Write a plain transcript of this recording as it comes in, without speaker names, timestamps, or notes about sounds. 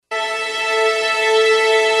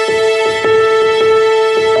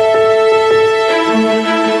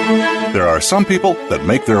are some people that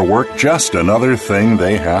make their work just another thing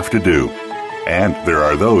they have to do. And there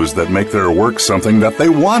are those that make their work something that they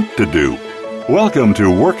want to do. Welcome to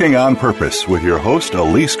Working on Purpose with your host,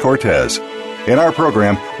 Elise Cortez. In our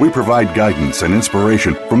program, we provide guidance and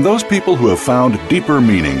inspiration from those people who have found deeper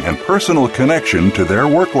meaning and personal connection to their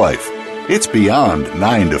work life. It's beyond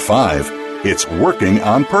 9 to 5. It's working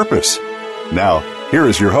on purpose. Now, here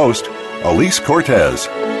is your host, Elise Cortez.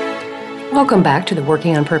 Welcome back to the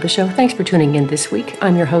Working on Purpose show. Thanks for tuning in this week.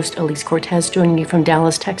 I'm your host, Elise Cortez, joining you from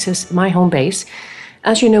Dallas, Texas, my home base.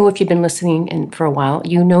 As you know, if you've been listening for a while,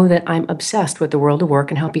 you know that I'm obsessed with the world of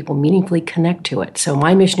work and how people meaningfully connect to it. So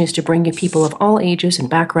my mission is to bring you people of all ages and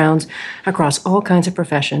backgrounds across all kinds of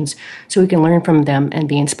professions so we can learn from them and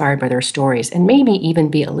be inspired by their stories and maybe even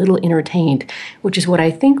be a little entertained, which is what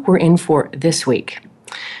I think we're in for this week.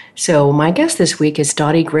 So my guest this week is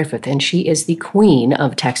Dottie Griffith, and she is the queen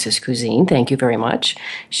of Texas cuisine. Thank you very much.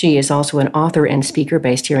 She is also an author and speaker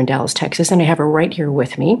based here in Dallas, Texas, and I have her right here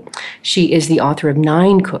with me. She is the author of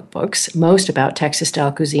 9 cookbooks, most about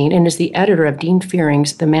Texas-style cuisine, and is the editor of Dean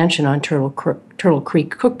Fearing's The Mansion on Turtle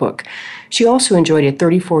Creek cookbook. She also enjoyed a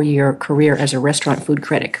 34-year career as a restaurant food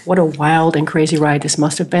critic. What a wild and crazy ride this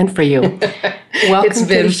must have been for you. Welcome it's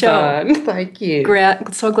been to the show. Fun. Thank you.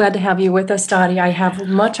 So glad to have you with us, Dottie. I have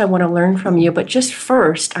much I want to learn from you, but just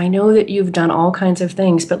first, I know that you've done all kinds of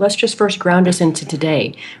things, but let's just first ground us into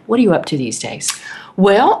today. What are you up to these days?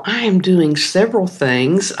 Well, I am doing several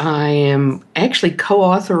things. I am actually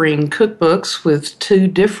co-authoring cookbooks with 2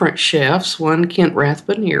 different chefs, one Kent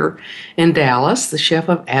Rathbun here in Dallas, the chef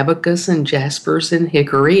of Abacus and Jasper's in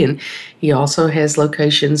Hickory, and he also has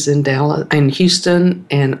locations in Dallas and Houston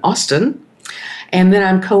and Austin. And then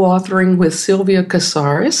I'm co-authoring with Sylvia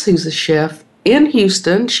Casares, who's a chef in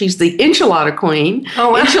Houston. She's the enchilada queen.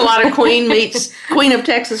 Oh, wow. Enchilada queen meets queen of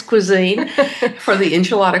Texas cuisine for the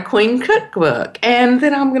Enchilada Queen cookbook. And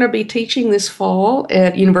then I'm going to be teaching this fall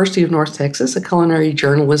at University of North Texas, a culinary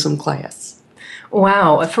journalism class.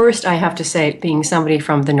 Wow. At first, I have to say, being somebody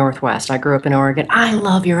from the Northwest, I grew up in Oregon, I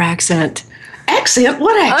love your accent. Accent?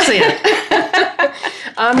 What accent?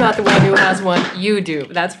 I'm not the one who has one. You do.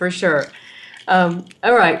 That's for sure. All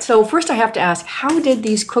right. So first I have to ask, how did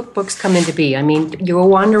these cookbooks come into be? I mean, you were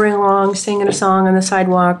wandering along, singing a song on the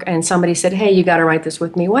sidewalk, and somebody said, hey, you got to write this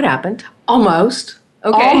with me. What happened? Almost.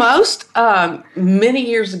 Okay. Almost. Many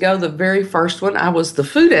years ago, the very first one, I was the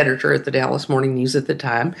food editor at the Dallas Morning News at the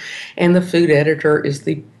time, and the food editor is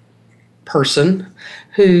the person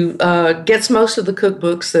who gets most of the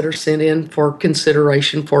cookbooks that are sent in for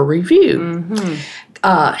consideration for review.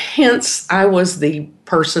 Mm-hmm. Hence, I was the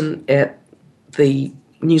person at the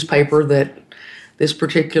newspaper that this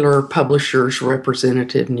particular publisher's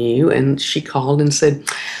representative knew, and she called and said,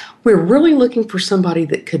 we're really looking for somebody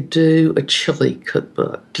that could do a chili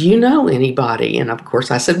cookbook. Do you know anybody? And of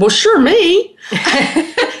course I said, well, sure, me.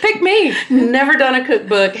 Pick me. Never done a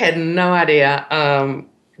cookbook, had no idea.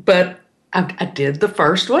 But I did the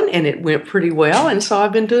first one, and it went pretty well, and so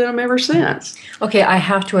I've been doing them ever since. Okay, I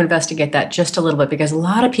have to investigate that just a little bit, because a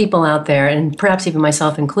lot of people out there, and perhaps even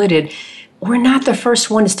myself included, we're not the first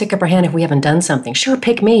one to stick up our hand if we haven't done something. Sure,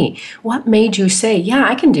 pick me. What made you say, yeah,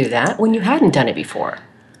 I can do that, when you hadn't done it before?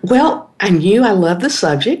 Well, I knew I loved the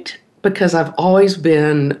subject because I've always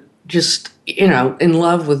been just, in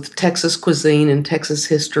love with Texas cuisine and Texas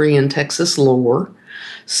history and Texas lore.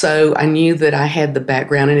 So I knew that I had the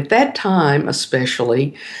background. And at that time,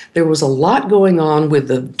 especially, there was a lot going on with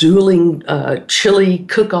the dueling chili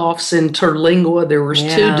cook-offs in Terlingua. There was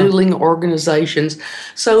 2 dueling organizations.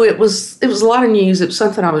 So it was a lot of news. It was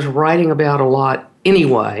something I was writing about a lot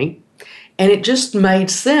anyway. And it just made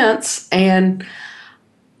sense. And,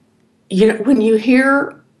 when you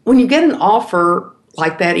get an offer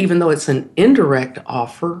like that, even though it's an indirect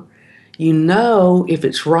offer, if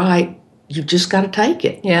it's right, you've just got to take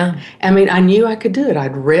it. Yeah. I mean, I knew I could do it.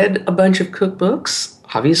 I'd read a bunch of cookbooks,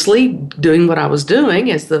 obviously doing what I was doing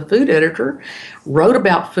as the food editor, wrote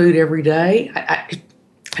about food every day.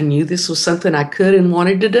 I knew this was something I could and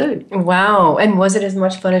wanted to do. Wow. And was it as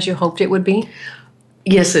much fun as you hoped it would be?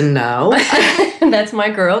 Yes and no. That's my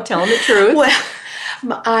girl, telling the truth.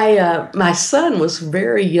 Well, my son was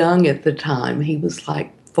very young at the time. He was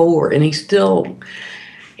like 4, and he still...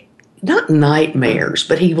 not nightmares,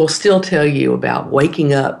 but he will still tell you about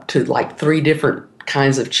waking up to like 3 different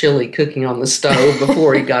kinds of chili cooking on the stove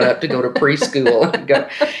before he got up to go to preschool.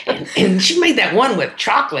 And she made that one with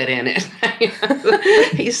chocolate in it.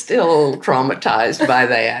 He's still traumatized by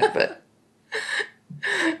that. But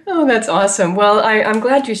Oh, that's awesome. Well, I'm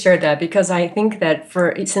glad you shared that because I think that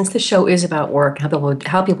since the show is about work,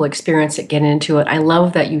 how people experience it, get into it, I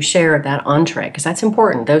love that you shared that entree because that's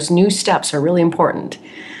important. Those new steps are really important.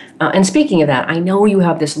 And speaking of that, I know you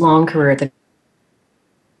have this long career at the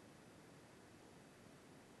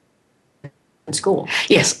school.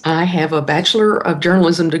 Yes, I have a Bachelor of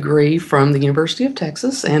Journalism degree from the University of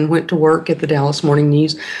Texas and went to work at the Dallas Morning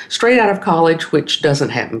News straight out of college, which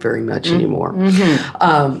doesn't happen very much anymore.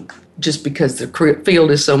 Just because the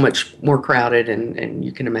field is so much more crowded, and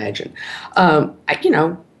you can imagine.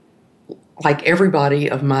 Like everybody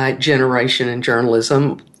of my generation in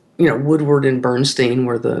journalism, Woodward and Bernstein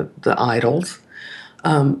were the idols.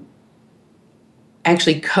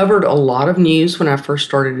 Actually covered a lot of news when I first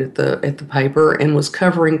started at the paper and was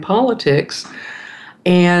covering politics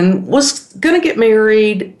and was going to get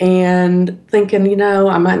married and thinking,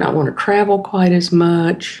 I might not want to travel quite as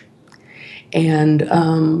much. And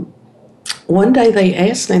one day they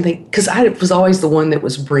asked me, because I was always the one that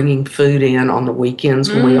was bringing food in on the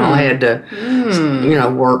weekends when we all had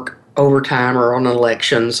to, work overtime or on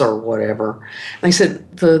elections or whatever. And they said,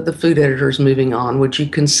 the food editor is moving on. Would you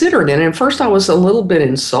consider it? And at first I was a little bit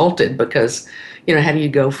insulted because, how do you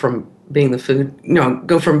go from being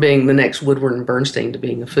from being the next Woodward and Bernstein to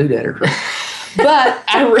being a food editor? But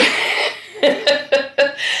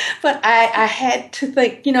I had to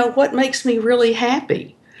think, what makes me really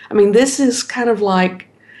happy? I mean, this is kind of like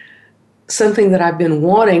something that I've been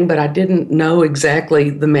wanting, but I didn't know exactly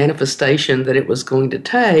the manifestation that it was going to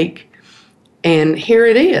take. And here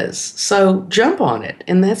it is. So jump on it.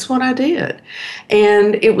 And that's what I did.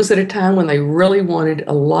 And it was at a time when they really wanted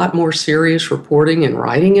a lot more serious reporting and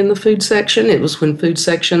writing in the food section. It was when food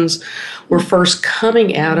sections were first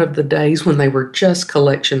coming out of the days when they were just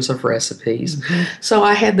collections of recipes. Mm-hmm. So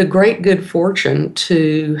I had the great good fortune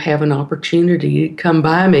to have an opportunity to come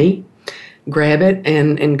by me, grab it,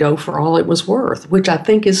 and go for all it was worth, which I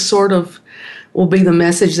think is will be the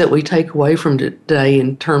message that we take away from today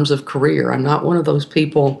in terms of career. I'm not one of those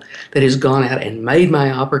people that has gone out and made my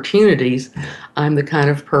opportunities. I'm the kind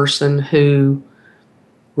of person who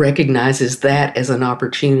recognizes that as an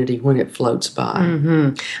opportunity when it floats by.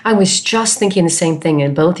 Mm-hmm. I was just thinking the same thing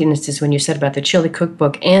in both instances when you said about the chili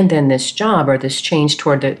cookbook and then this job or this change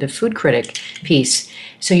toward the food critic piece.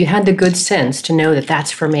 So you had the good sense to know that that's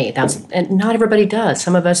for me. And not everybody does.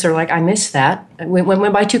 Some of us are like, I missed that. It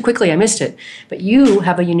went by too quickly. I missed it. But you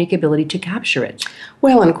have a unique ability to capture it.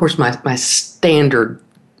 Well, and of course, my standard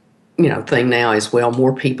thing now is,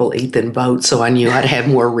 more people eat than vote, so I knew I'd have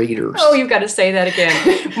more readers. Oh, you've got to say that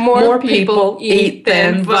again. More people eat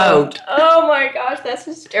than vote. Oh my gosh, that's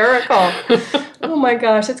hysterical. Oh my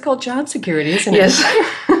gosh, it's called job security, isn't it? Yes.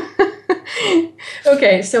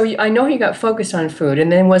 Okay, so I know you got focused on food,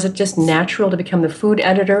 and then was it just natural to become the food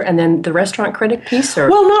editor and then the restaurant critic piece? Or?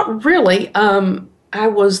 Well, not really. I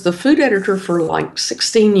was the food editor for like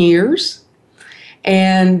 16 years.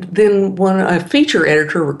 And then when a feature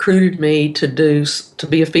editor recruited me to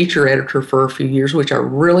be a feature editor for a few years, which I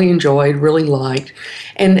really enjoyed, really liked,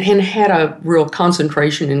 and had a real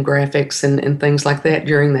concentration in graphics and things like that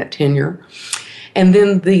during that tenure. And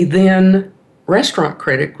then the then restaurant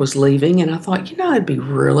critic was leaving, and I thought, it'd be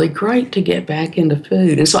really great to get back into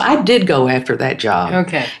food. And so I did go after that job.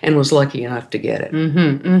 Okay. And was lucky enough to get it.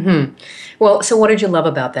 Mm-hmm, mm-hmm. Well, so what did you love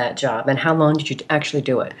about that job, and how long did you actually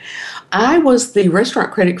do it? I was the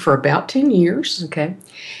restaurant critic for about 10 years. Okay.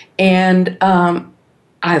 And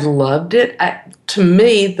I loved it. To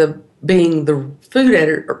me, being the food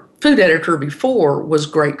editor before was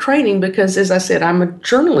great training because, as I said, I'm a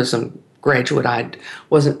journalism graduate. I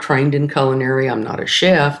wasn't trained in culinary. I'm not a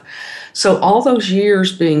chef. So all those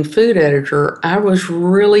years being food editor, I was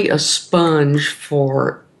really a sponge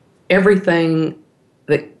for everything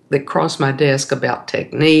that crossed my desk about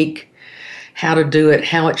technique, how to do it,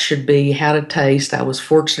 how it should be, how to taste. I was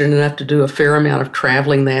fortunate enough to do a fair amount of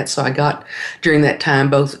traveling so I got during that time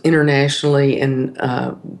both internationally and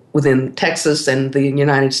within Texas and the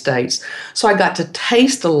United States. So I got to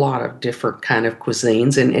taste a lot of different kind of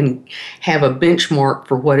cuisines and have a benchmark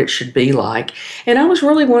for what it should be like. And I was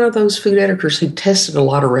really one of those food editors who tested a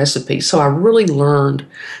lot of recipes. So I really learned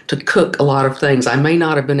to cook a lot of things. I may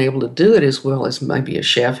not have been able to do it as well as maybe a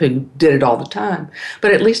chef who did it all the time,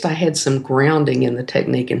 but at least I had some grounding in the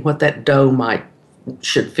technique and what that dough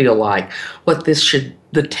should feel like, what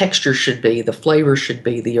the texture should be, the flavor should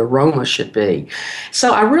be, the aroma should be.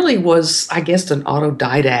 So I really was, I guess, an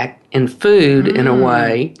autodidact in food in a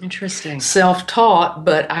way. Interesting. Self-taught,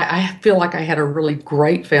 but I feel like I had a really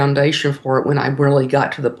great foundation for it when I really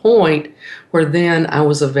got to the point where then I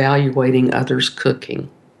was evaluating others'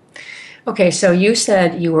 cooking. Okay, so you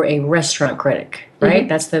said you were a restaurant critic, right?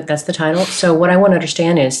 That's the title. So what I want to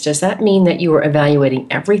understand is, does that mean that you were evaluating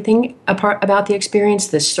everything about the experience,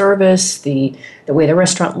 the service, the way the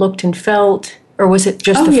restaurant looked and felt, or was it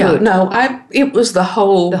just the food? No, it was the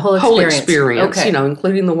whole experience, Okay.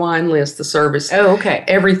 including the wine list, the service, Oh, okay.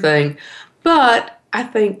 everything. But I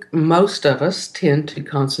think most of us tend to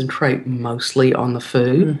concentrate mostly on the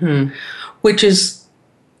food, which is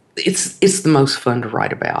it's the most fun to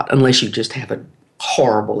write about, unless you just have a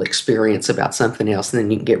horrible experience about something else, and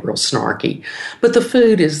then you can get real snarky. But the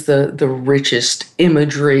food is the richest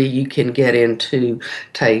imagery you can get into: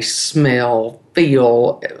 taste, smell,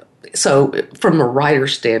 feel. So from a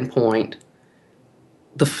writer's standpoint,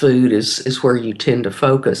 the food is where you tend to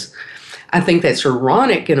focus. I think that's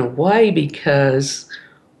ironic in a way, because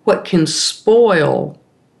what can spoil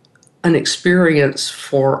an experience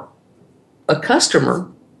for a customer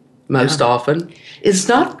most often is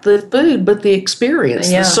not the food, but the experience,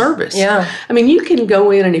 the service. Yeah. I mean, you can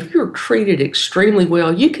go in, and if you're treated extremely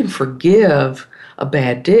well, you can forgive a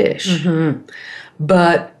bad dish.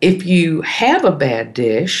 But if you have a bad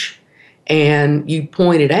dish and you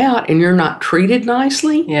point it out and you're not treated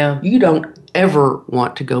nicely, you don't ever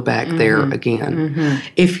want to go back there again.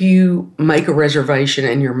 If you make a reservation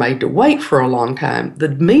and you're made to wait for a long time, the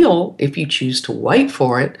meal, if you choose to wait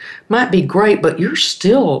for it, might be great, but you're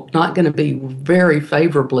still not going to be very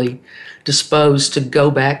favorably disposed to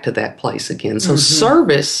go back to that place again. So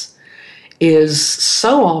service is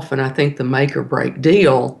so often, I think, the make or break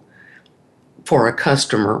deal for a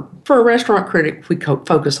customer. For a restaurant critic, if we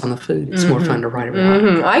focus on the food, it's more fun to write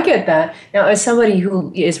about. I get that. Now, as somebody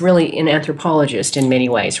who is really an anthropologist in many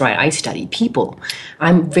ways, right? I study people.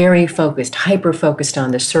 I'm very focused, hyper-focused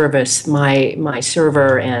on the service, my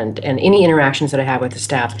server, and any interactions that I have with the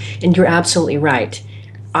staff. And you're absolutely right.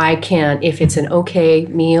 I can, if it's an okay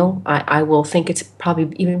meal, I will think it's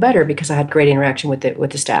probably even better because I had great interaction with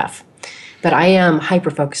the staff. But I am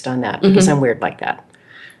hyper-focused on that because I'm weird like that.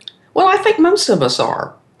 Well, I think most of us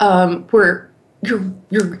are, where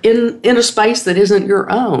you're in a space that isn't your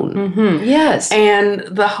own. Yes. And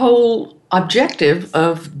the whole objective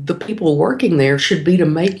of the people working there should be to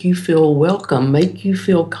make you feel welcome, make you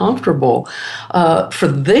feel comfortable. For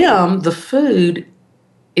them, the food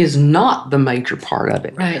is not the major part of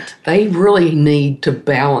it. Right. They really need to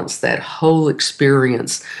balance that whole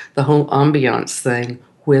experience, the whole ambiance thing,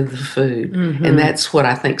 with the food. And that's what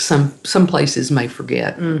I think some places may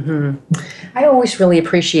forget. I always really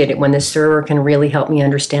appreciate it when the server can really help me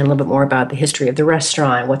understand a little bit more about the history of the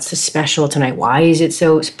restaurant. What's the special tonight? Why is it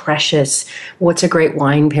so precious? What's a great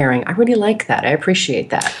wine pairing? I really like that. I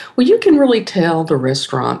appreciate that. Well, you can really tell the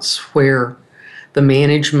restaurants where the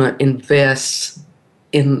management invests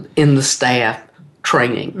in the staff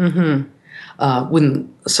training.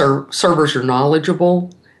 When servers are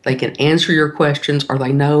knowledgeable, they can answer your questions, or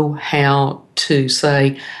they know how to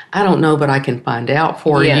say, I don't know, but I can find out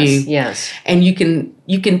for you. Yes. And you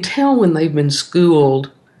can tell when they've been schooled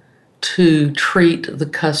to treat the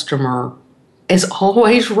customer as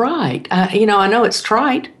always right. I know it's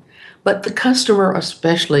trite, but the customer,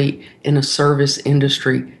 especially in a service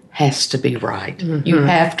industry, has to be right. You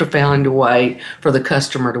have to find a way for the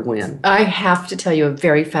customer to win. I have to tell you a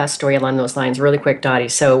very fast story along those lines, really quick, Dottie.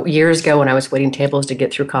 So years ago when I was waiting tables to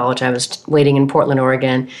get through college, I was waiting in Portland,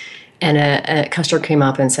 Oregon, and a customer came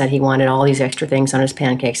up and said he wanted all these extra things on his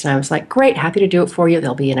pancakes. And I was like, great, happy to do it for you.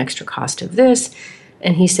 There'll be an extra cost of this.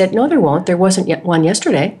 And he said, no, there won't. There wasn't yet one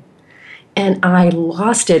yesterday. And I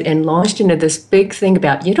lost it and launched into this big thing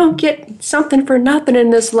about you don't get something for nothing in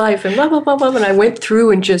this life and blah, blah, blah, blah. And I went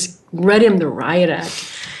through and just read him the riot act.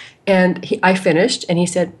 And I finished, and he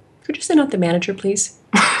said, could you send out the manager, please?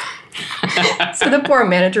 So the poor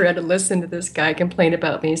manager had to listen to this guy complain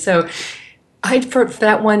about me. So I, for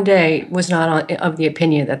that one day, was not of the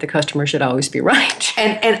opinion that the customer should always be right.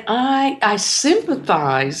 And I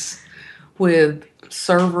sympathize with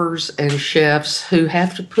servers and chefs who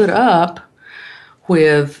have to put up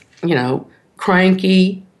with,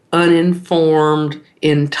 cranky, uninformed,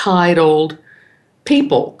 entitled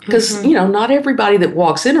people. Because, not everybody that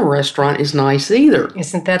walks in a restaurant is nice either.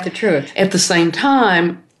 Isn't that the truth? At the same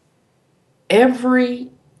time, every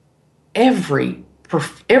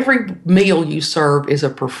meal you serve is a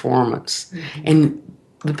performance. And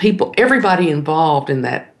the people, everybody involved in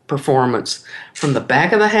that performance, from the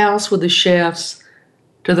back of the house with the chefs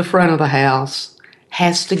to the front of the house,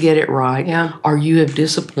 has to get it right, or you have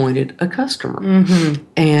disappointed a customer.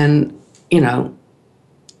 And,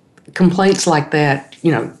 complaints like that,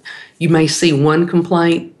 you may see one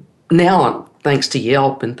complaint. Now, thanks to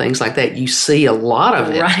Yelp and things like that, you see a lot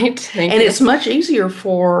of it. Right. Thank and you. it's much easier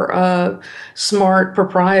for smart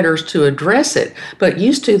proprietors to address it. But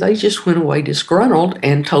used to, they just went away disgruntled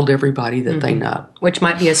and told everybody that they know. Which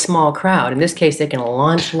might be a small crowd. In this case, they can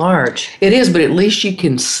launch large. It is, but at least you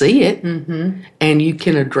can see it and you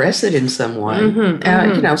can address it in some way.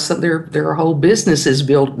 So there are whole businesses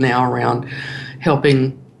built now around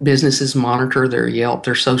helping businesses monitor their Yelp,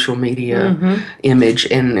 their social media image,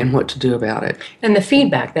 and what to do about it. And the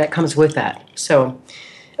feedback that comes with that. So,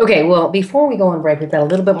 okay, well, before we go on break, we've got a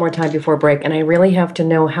little bit more time before break, and I really have to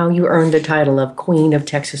know how you earned the title of Queen of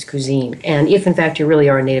Texas Cuisine. And if, in fact, you really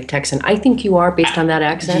are a native Texan. I think you are, based on that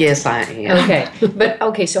accent. Yes, I am.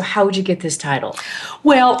 Okay, so how would you get this title?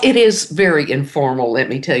 Well, it is very informal, let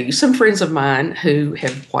me tell you. Some friends of mine who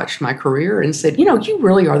have watched my career and said, you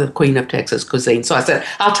really are the Queen of Texas Cuisine. So I said,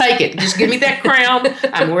 I'll take it. Just give me that crown.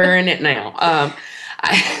 I'm wearing it now.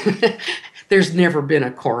 There's never been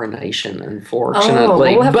a coronation,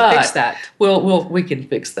 unfortunately. We'll have to fix that. We can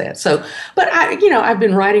fix that. So, but I've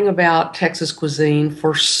been writing about Texas cuisine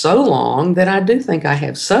for so long that I do think I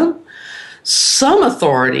have some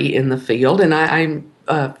authority in the field, and I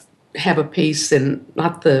have a piece in I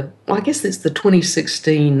guess it's the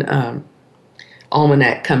 2016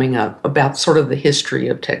 Almanac coming up about sort of the history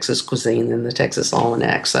of Texas cuisine in the Texas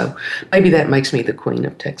Almanac. So maybe that makes me the Queen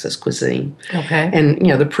of Texas Cuisine. Okay. And,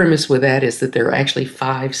 the premise with that is that there are actually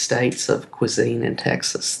 5 states of cuisine in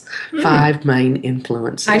Texas, 5 main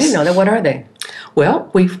influences. I didn't know that. What are they? Well,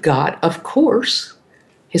 we've got, of course,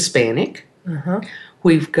 Hispanic.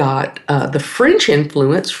 We've got the French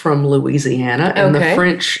influence from Louisiana and the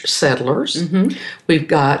French settlers. We've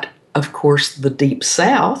got, of course, the Deep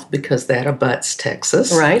South, because that abuts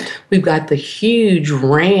Texas. Right. We've got the huge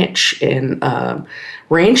ranch and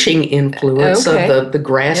ranching influence of the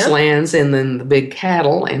grasslands and then the big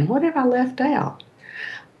cattle. And what have I left out?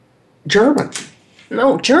 German.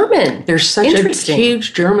 No, German. There's such a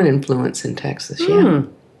huge German influence in Texas, yeah.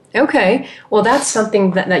 Okay. Well, that's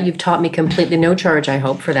something that you've taught me completely. No charge, I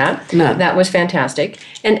hope, for that. No. That was fantastic.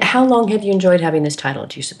 And how long have you enjoyed having this title,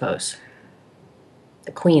 do you suppose?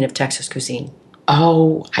 The Queen of Texas Cuisine.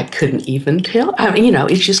 Oh, I couldn't even tell. I mean,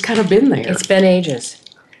 it's just kind of been there. It's been ages.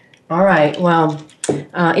 All right. Well,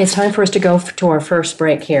 it's time for us to go to our first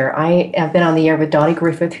break here. I have been on the air with Dottie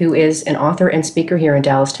Griffith, who is an author and speaker here in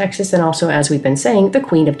Dallas, Texas, and also, as we've been saying, the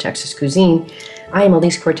Queen of Texas Cuisine. I am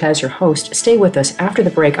Elise Cortez, your host. Stay with us. After the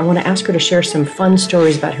break, I want to ask her to share some fun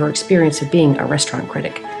stories about her experience of being a restaurant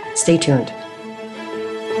critic. Stay tuned.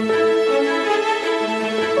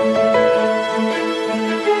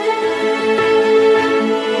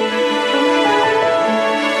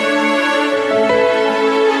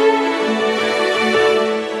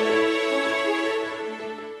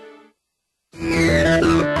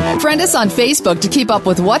 Friend us on Facebook to keep up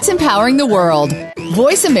with what's empowering the world.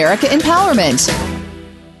 Voice America Empowerment.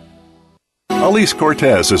 Elise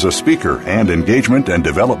Cortez is a speaker and engagement and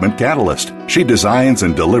development catalyst. She designs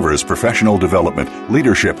and delivers professional development,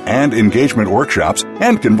 leadership, and engagement workshops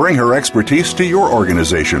and can bring her expertise to your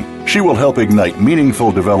organization. She will help ignite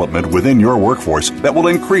meaningful development within your workforce that will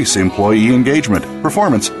increase employee engagement,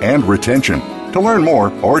 performance, and retention. To learn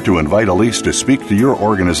more or to invite Elise to speak to your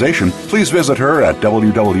organization, please visit her at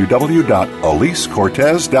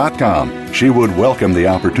www.elisecortez.com. She would welcome the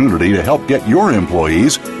opportunity to help get your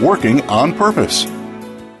employees working on purpose.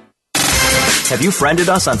 Have you friended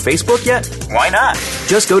us on Facebook yet? Why not?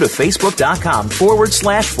 Just go to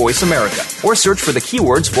facebook.com/Voice America or search for the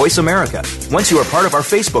keywords Voice America. Once you are part of our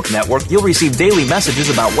Facebook network, you'll receive daily messages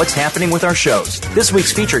about what's happening with our shows, this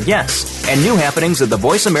week's featured guests, and new happenings of the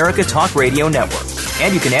Voice America Talk Radio Network.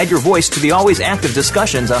 And you can add your voice to the always active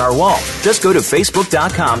discussions on our wall. Just go to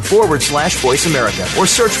facebook.com/Voice America or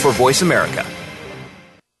search for Voice America.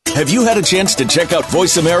 Have you had a chance to check out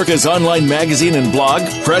Voice America's online magazine and blog,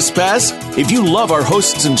 Press Pass? If you love our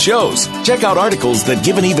hosts and shows, check out articles that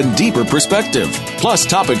give an even deeper perspective. Plus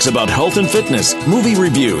topics about health and fitness, movie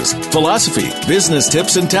reviews, philosophy, business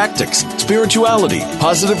tips and tactics, spirituality,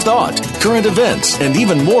 positive thought, current events, and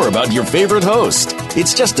even more about your favorite host.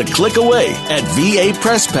 It's just a click away at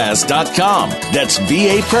vapresspass.com. That's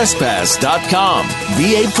vapresspass.com.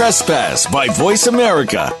 VA Press Pass by Voice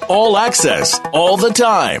America. All access, all the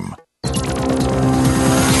time.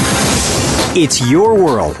 It's your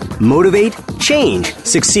world. Motivate, change,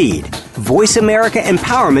 succeed.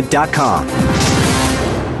 VoiceAmericaEmpowerment.com.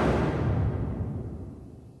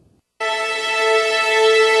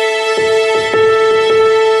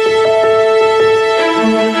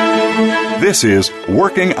 This is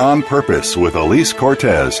Working on Purpose with Elise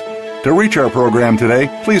Cortez. To reach our program today,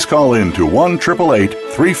 please call in to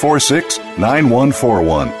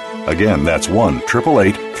 1-888-346-9141. Again, that's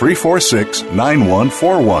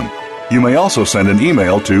 1-888-346-9141. You may also send an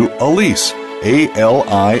email to Alise,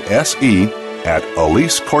 A-L-I-S-E, at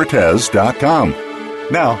AliseCortez.com.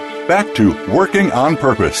 Now, back to Working on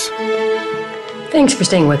Purpose. Thanks for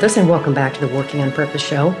staying with us, and welcome back to the Working on Purpose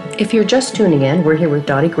show. If you're just tuning in, we're here with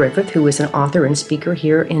Dottie Griffith, who is an author and speaker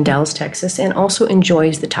here in Dallas, Texas, and also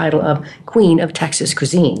enjoys the title of Queen of Texas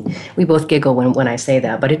Cuisine. We both giggle when I say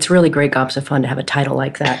that, but it's really great gobs of fun to have a title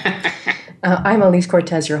like that. I'm Alise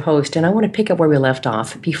Cortez, your host, and I want to pick up where we left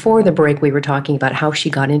off. Before the break, we were talking about how she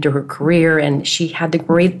got into her career, and she had the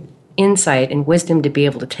great insight and wisdom to be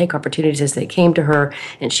able to take opportunities as they came to her,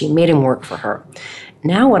 and she made them work for her.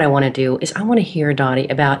 Now what I want to do is I want to hear, Dottie,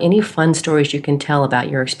 about any fun stories you can tell about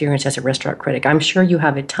your experience as a restaurant critic. I'm sure you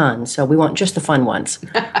have a ton, so we want just the fun ones.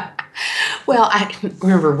 Well, I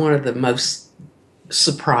remember one of the most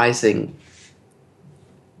surprising,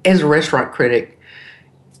 as a restaurant critic,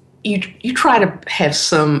 you try to have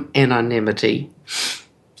some anonymity.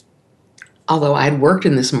 Although I'd worked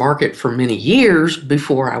in this market for many years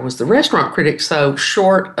before I was the restaurant critic, so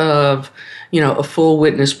short of, a full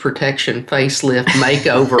witness protection facelift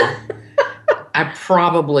makeover, I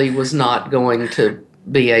probably was not going to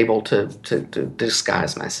be able to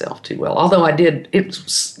disguise myself too well. Although I did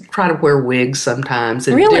try to wear wigs sometimes.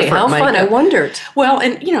 And really? How fun. I wondered. Well,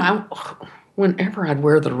 and, whenever I'd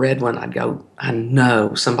wear the red one, I'd go, I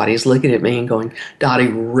know somebody's looking at me and going, Dottie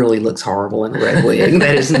really looks horrible in a red wig.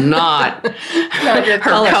 That is not her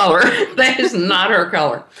color. That is not her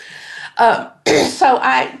color.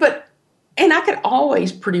 And I could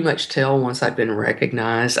always pretty much tell once I'd been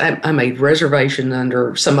recognized. I made reservations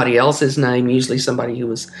under somebody else's name, usually somebody who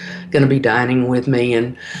was going to be dining with me.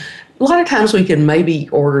 And a lot of times we could maybe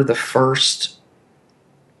order the first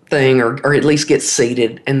thing or at least get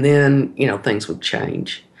seated, and then, things would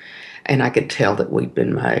change. And I could tell that we'd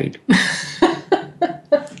been made.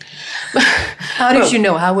 How did you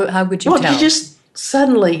know? How would you tell? Well, you just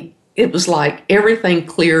suddenly... It was like everything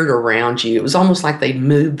cleared around you. It was almost like they'd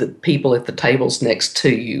moved the people at the tables next to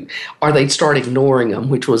you, or they'd start ignoring them,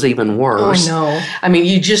 which was even worse. Oh, no. I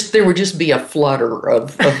mean, there would just be a flutter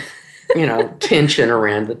of tension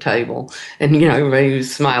around the table. And, everybody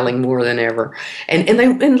was smiling more than ever. And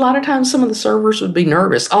a lot of times some of the servers would be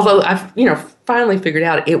nervous. Although I've, finally figured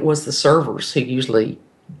out it was the servers who usually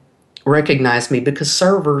recognized me, because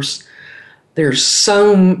servers... There's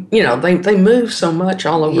so, they move so much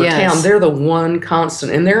all over town. They're the one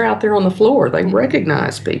constant, and they're out there on the floor. They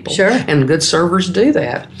recognize people. Sure. And good servers do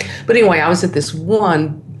that. But anyway, I was at this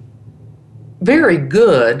one very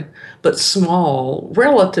good but small,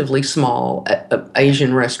 relatively small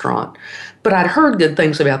Asian restaurant. But I'd heard good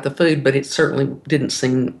things about the food, but it certainly didn't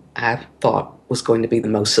seem, I thought, was going to be the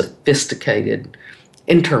most sophisticated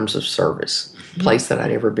in terms of service place that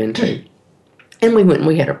I'd ever been to. And we went and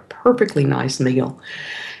we had a perfectly nice meal.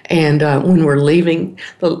 And when we're leaving,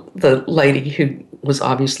 the lady who was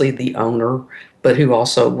obviously the owner, but who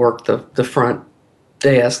also worked the front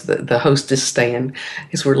desk, the hostess stand,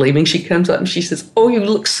 as we're leaving, she comes up and she says, "Oh, you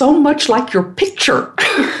look so much like your picture."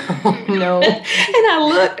 Oh, no. And I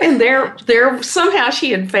looked, and there somehow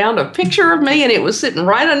she had found a picture of me, and it was sitting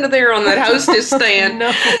right under there on that hostess stand.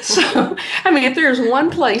 No. So, I mean, if there's one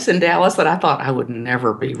place in Dallas that I thought I would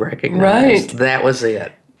never be recognized, that was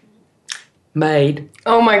it. Made.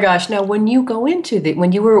 Oh my gosh! Now, when you go into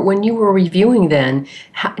when you were reviewing, then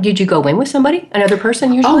did you go in with somebody, another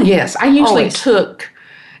person usually? Oh yes, I usually took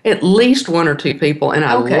at least one or two people, and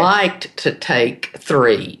I liked to take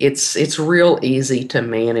three. It's real easy to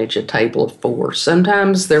manage a table of four.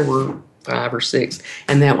 Sometimes there were 5 or 6,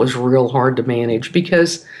 and that was real hard to manage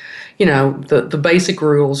because, the basic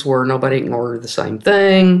rules were nobody can order the same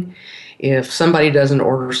thing. If somebody doesn't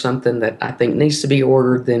order something that I think needs to be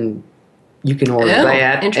ordered, then you can order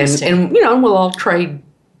that. Interesting. And we'll all trade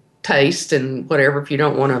taste and whatever. If you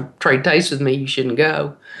don't want to trade taste with me, you shouldn't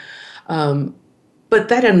go. But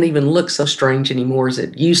that doesn't even look so strange anymore as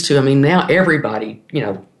it used to. I mean, now everybody,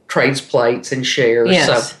 trades plates and shares.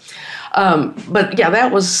 Yes. So, but yeah,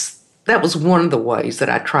 that was one of the ways that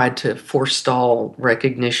I tried to forestall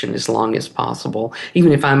recognition as long as possible.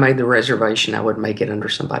 Even if I made the reservation, I would make it under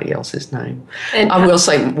somebody else's name. And I will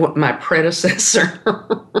say my predecessor,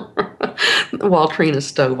 Waltrina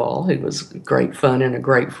Stovall, who was great fun and a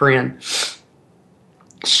great friend,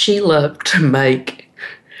 she loved to make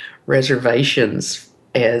reservations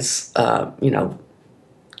as,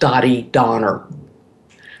 Dottie Donner.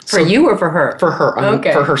 For you or for her? For her own,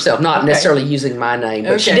 for herself, not necessarily using my name.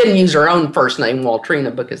 But she didn't use her own first name,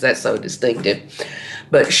 Waltrina, because that's so distinctive.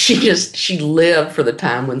 But she lived for the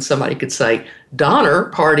time when somebody could say Donner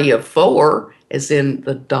Party of 4, as in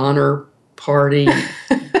the Donner Party.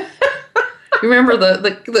 You remember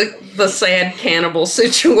the sad cannibal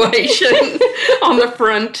situation on the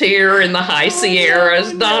frontier in the high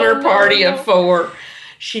Sierras? Donner Party of 4.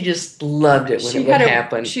 She just loved it when it would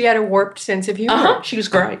happen. She had a warped sense of humor. She was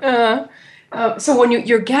great. So when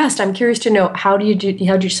your guest, I'm curious to know, how did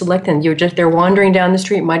you select them? They're wandering down the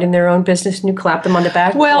street, minding their own business, and you clap them on the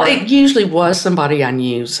back? Well, it usually was somebody I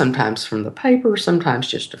knew, sometimes from the paper, sometimes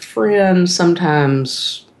just a friend,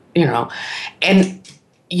 sometimes, and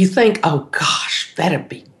you think, oh gosh, that'd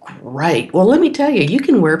be great. Well, let me tell you, you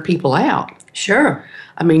can wear people out. Sure.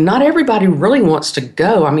 I mean, not everybody really wants to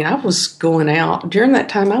go. I mean, I was going out. During that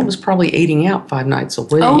time, I was probably eating out 5 nights a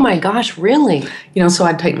week. Oh, my gosh, really? So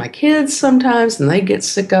I'd take my kids sometimes, and they'd get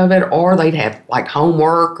sick of it, or they'd have, like,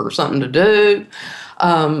 homework or something to do.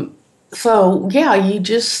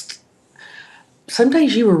 Some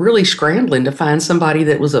days you were really scrambling to find somebody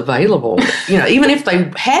that was available, even if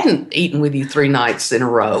they hadn't eaten with you 3 nights in a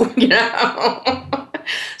row,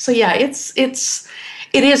 So, yeah,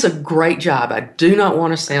 it is a great job. I do not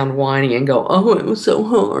want to sound whiny and go, oh, it was so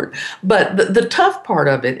hard. But the tough part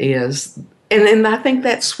of it is, and I think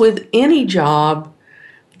that's with any job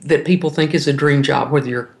that people think is a dream job, whether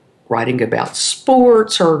you're writing about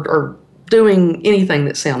sports or doing anything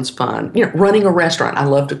that sounds fun. Running a restaurant. I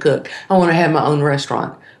love to cook. I want to have my own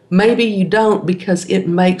restaurant. Maybe you don't, because it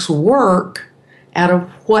makes work out of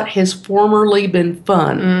what has formerly been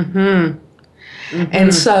fun. Mm-hmm. Mm-hmm.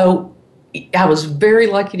 And so I was very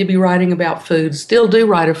lucky to be writing about food, still do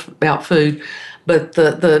write about food, but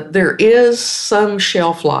there is some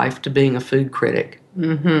shelf life to being a food critic.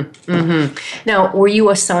 Mm-hmm. Mm-hmm. Now, were you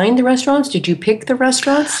assigned the restaurants? Did you pick the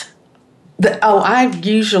restaurants? I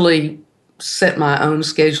usually set my own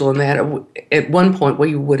schedule in that. At one point,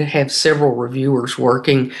 we would have several reviewers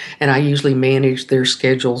working, and I usually managed their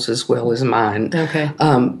schedules as well as mine. Okay.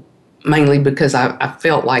 Mainly because I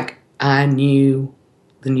felt like I knew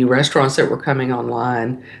the new restaurants that were coming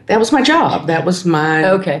online. That was my job. That was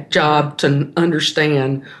my job to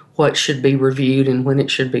understand what should be reviewed and when it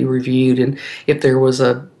should be reviewed. And if there was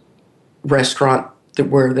a restaurant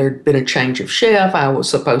where there'd been a change of chef, I was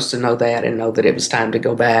supposed to know that and know that it was time to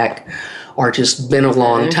go back, or just been a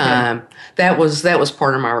long time. That was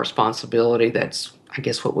part of my responsibility. That's, I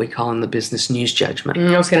guess, what we call in the business news judgment.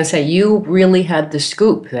 I was going to say, you really had the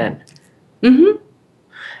scoop then. Mm-hmm.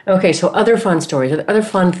 Okay, so other fun stories, other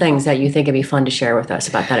fun things that you think would be fun to share with us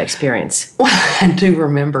about that experience. Well, I do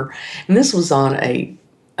remember, and this was on a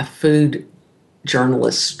food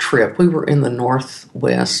journalist trip. We were in the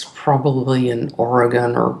Northwest, probably in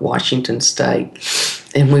Oregon or Washington State,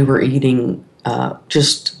 and we were eating,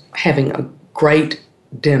 just having a great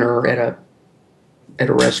dinner at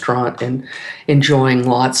a restaurant and enjoying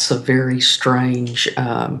lots of very strange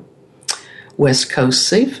West Coast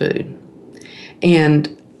seafood.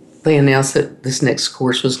 And they announced that this next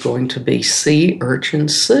course was going to be sea urchin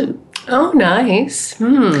soup. Oh, nice.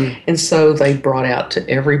 And so they brought out to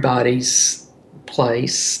everybody's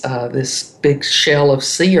place this big shell of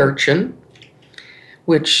sea urchin,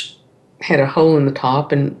 which had a hole in the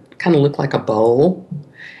top and kind of looked like a bowl.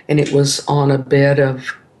 And it was on a bed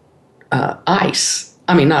of ice.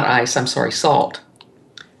 I mean, not ice, I'm sorry, salt.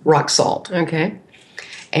 Rock salt. Okay.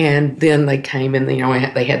 And then they came in, they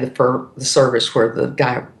had the service where the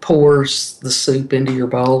guy pours the soup into your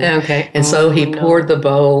bowl. Okay. And so he poured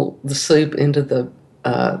the soup into the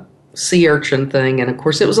sea urchin thing. And, of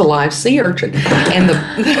course, it was a live sea urchin. And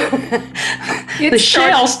the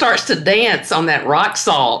shell starts to dance on that rock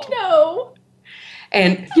salt. No.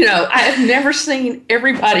 And, I have never seen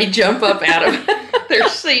everybody jump up out of their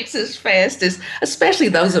seats as fast as, especially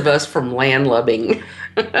those of us from landlubbing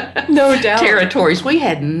no doubt territories. We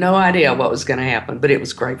had no idea what was going to happen, but it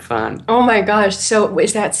was great fun. Oh my gosh. So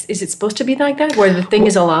is it supposed to be like that, where the thing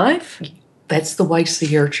is alive? That's the way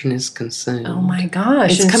sea urchin is consumed. Oh my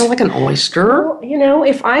gosh. It's kind of like an oyster. Well,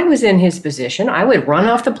 if I was in his position, I would run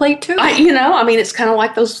off the plate too. It's kind of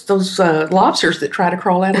like those lobsters that try to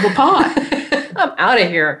crawl out of a pot. I'm out of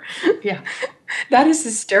here. Yeah. That is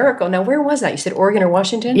hysterical. Now, where was that? You said Oregon or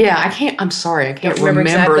Washington? Yeah, I'm sorry. I can't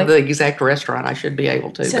remember the exact restaurant. I should be able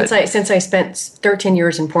to. Since I spent 13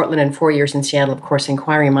 years in Portland and 4 years in Seattle, of course,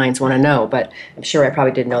 inquiry minds want to know, but I'm sure I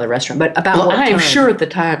probably didn't know the restaurant. But about what time? I'm sure at the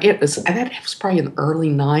time, it was probably in the early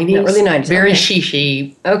 90s. Early 90s. Very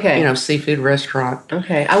shishi, okay. Seafood restaurant.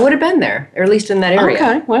 Okay. I would have been there, or at least in that area.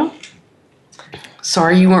 Okay, well.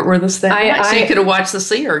 Sorry you weren't with us that night. So you I- could have watched the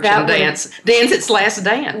sea urchin dance its last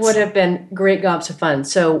dance. Would have been great gobs of fun.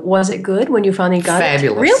 So was it good when you finally got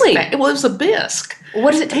Fabulous. it? Really? Well, it was a bisque.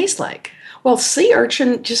 What does it taste like? Well, sea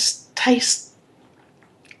urchin just tastes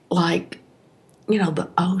like, the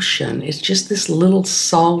ocean. It's just this little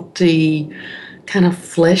salty, kind of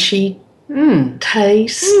fleshy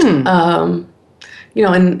taste. And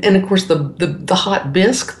of course the hot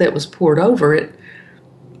bisque that was poured over it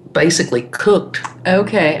basically cooked.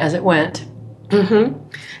 Okay, as it went.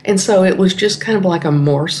 And so it was just kind of like a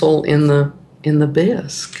morsel in the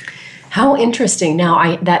bisque. How interesting.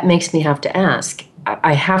 Now, that makes me have to ask.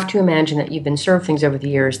 I have to imagine that you've been served things over the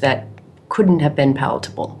years that couldn't have been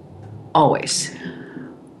palatable. Always.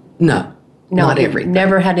 No, not everything.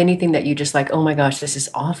 Never had anything that you just like, oh my gosh, this is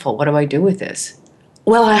awful. What do I do with this?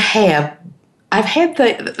 Well, I have. I've had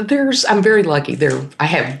I'm very lucky. I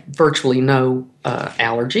have virtually no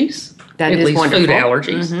allergies. That at is least wonderful. Food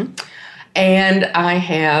allergies. And I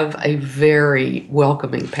have a very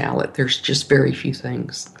welcoming palate. There's just very few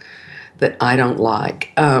things that I don't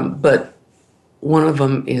like. But one of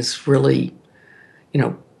them is really,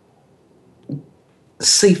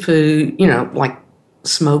 seafood, like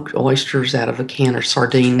smoked oysters out of a can or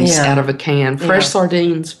sardines out of a can. Fresh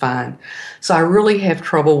sardines, fine. So I really have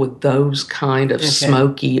trouble with those kind of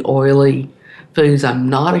smoky, oily foods. I'm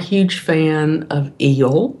not a huge fan of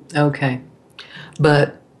eel. Okay.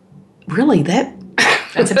 But really,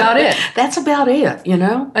 that's about it. That's about it,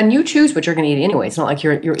 And you choose what you're going to eat anyway. It's not like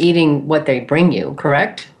you're eating what they bring you,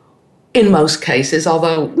 correct? In most cases,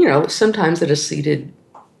 although, sometimes at a seated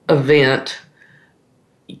event,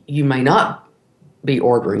 you may not be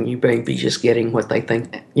ordering. You may be just getting what they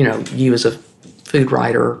think, you as a food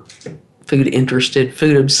writer, food interested,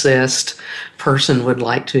 food obsessed person would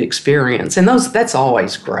like to experience. And that's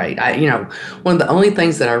always great. One of the only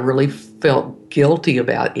things that I really felt guilty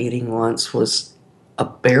about eating once was a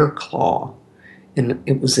bear claw. And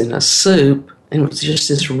it was in a soup, and it was just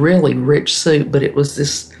this really rich soup, but it was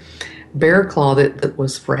this bear claw that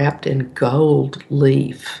was wrapped in gold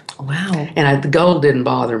leaf. Wow. And the gold didn't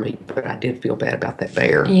bother me, but I did feel bad about that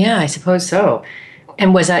bear. Yeah, I suppose so.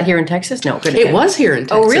 And was that here in Texas? No, it was here in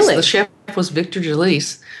Texas. Oh, really? The chef was Victor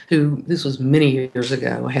Jalise, who, this was many years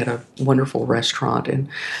ago, had a wonderful restaurant, and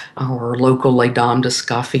our local Les Dames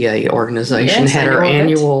d'Escoffier organization had our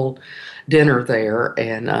annual dinner there,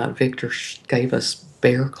 and Victor gave us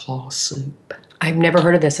bear claw soup. I've never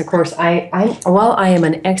heard of this. Of course, while I am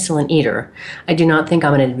an excellent eater, I do not think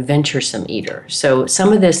I'm an adventuresome eater. So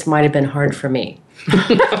some of this might have been hard for me.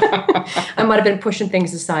 I might have been pushing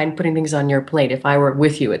things aside and putting things on your plate if I were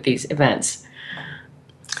with you at these events.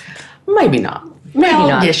 Maybe not. Maybe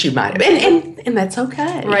not. Yes, you might have. And that's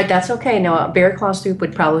okay. Right, that's okay. Now, bear claw soup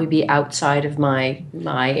would probably be outside of my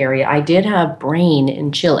area. I did have brain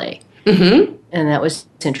in Chile. Mm-hmm. And that was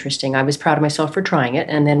interesting. I was proud of myself for trying it,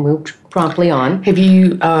 and then moved promptly on. Did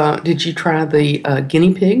you try the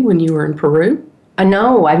guinea pig when you were in Peru?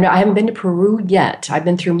 No, I haven't been to Peru yet. I've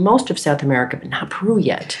been through most of South America, but not Peru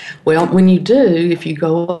yet. Well, when you do, if you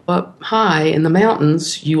go up high in the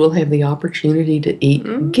mountains, you will have the opportunity to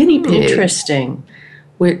eat guinea pig. Interesting.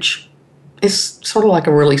 Which is sort of like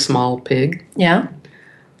a really small pig. Yeah.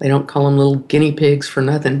 They don't call them little guinea pigs for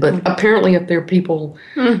nothing, but apparently up there people...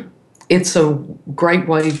 It's a great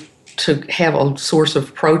way to have a source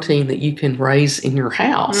of protein that you can raise in your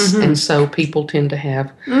house. And so people tend to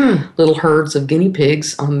have little herds of guinea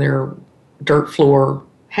pigs on their dirt floor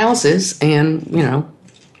houses. And,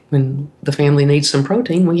 when the family needs some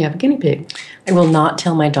protein, we have a guinea pig. I will not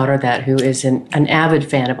tell my daughter that, who is an avid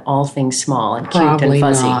fan of all things small and Probably cute and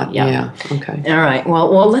fuzzy. Not. Yeah. Okay. All right.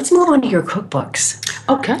 Well, let's move on to your cookbooks.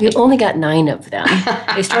 Okay. You only got 9 of them.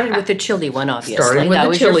 They started with the chili one, obviously. That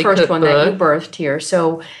was your first one that you cookbook. birthed here.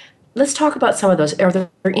 So let's talk about some of those. Are there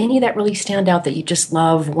any that really stand out that you just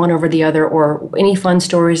love one over the other, or any fun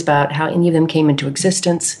stories about how any of them came into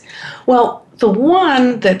existence? Well, the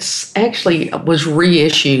one that's actually was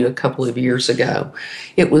reissued a couple of years ago,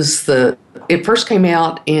 it first came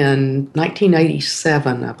out in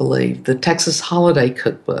 1987, I believe, the Texas Holiday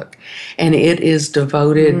Cookbook. And it is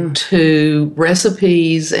devoted to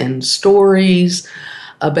recipes and stories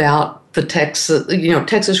about the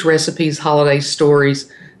Texas recipes, holiday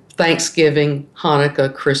stories, Thanksgiving,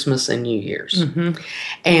 Hanukkah, Christmas, and New Year's.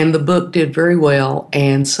 And the book did very well,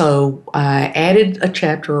 and so I added a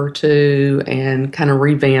chapter or two and kind of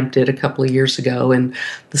revamped it a couple of years ago, and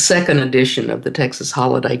the second edition of the Texas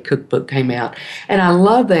Holiday Cookbook came out. And I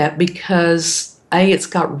love that because It's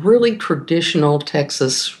got really traditional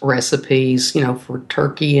Texas recipes, for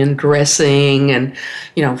turkey and dressing and,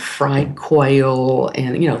 fried quail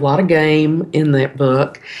and, a lot of game in that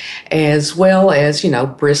book, as well as,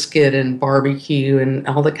 brisket and barbecue and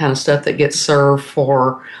all the kind of stuff that gets served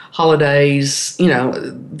for holidays.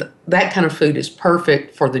 That kind of food is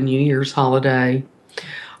perfect for the New Year's holiday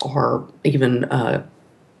or even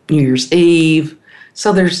New Year's Eve.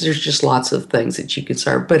 So there's just lots of things that you could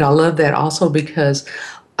serve. But I love that also because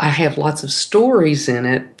I have lots of stories in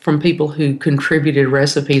it from people who contributed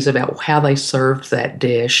recipes about how they served that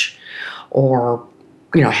dish or,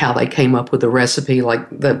 how they came up with the recipe. Like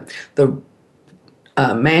the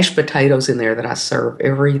mashed potatoes in there that I serve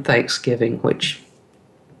every Thanksgiving, which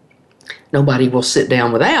nobody will sit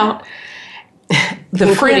down without.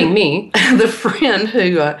 Including me. The friend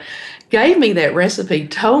who gave me that recipe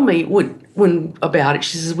told me when about it.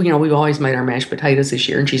 She says, we've always made our mashed potatoes this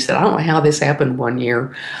year. And she said, I don't know how this happened one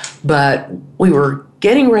year, but we were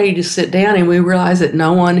getting ready to sit down and we realized that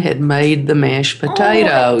no one had made the mashed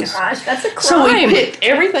potatoes. Oh my gosh, that's a crime. So we picked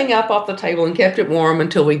everything up off the table and kept it warm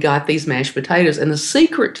until we got these mashed potatoes. And the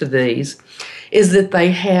secret to these is that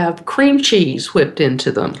they have cream cheese whipped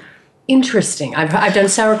into them. Interesting. I've done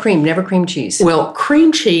sour cream, never cream cheese. Well,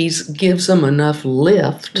 cream cheese gives them enough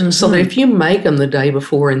lift so that if you make them the day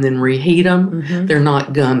before and then reheat them, they're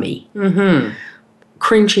not gummy. Mm-hmm.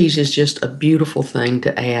 Cream cheese is just a beautiful thing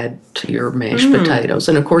to add to your mashed potatoes.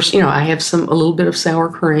 And, of course, I have a little bit of sour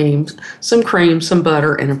cream, some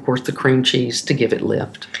butter, and, of course, the cream cheese to give it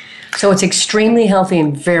lift. So it's extremely healthy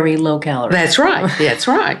and very low calorie. That's right. That's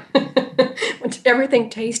right. Everything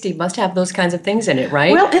tasty must have those kinds of things in it,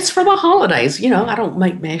 right? Well, it's for the holidays. I don't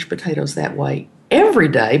make mashed potatoes that way every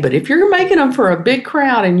day, but if you're making them for a big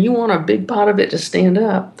crowd and you want a big pot of it to stand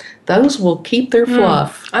up, those will keep their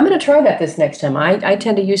fluff. I'm going to try that this next time. I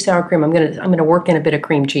tend to use sour cream. I'm going to work in a bit of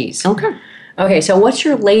cream cheese. Okay, so what's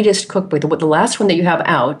your latest cookbook, the last one that you have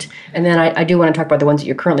out? And then I do want to talk about the ones that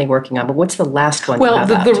you're currently working on, but what's the last one you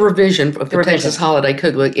have out? The revision of the Texas Holiday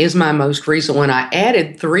Cookbook is my most recent one. I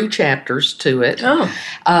added 3 chapters to it.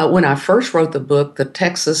 When I first wrote the book, the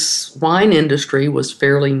Texas wine industry was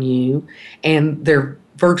fairly new, and there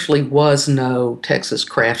virtually was no Texas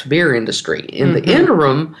craft beer industry. In the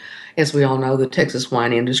interim, as we all know, the Texas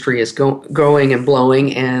wine industry is growing and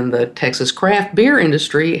blowing, and the Texas craft beer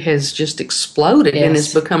industry has just exploded and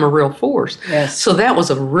has become a real force. Yes. So that was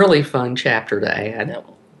a really fun chapter to add.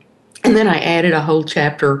 No. And then I added a whole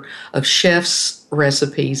chapter of chefs'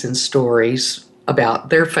 recipes and stories about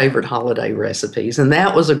their favorite holiday recipes, and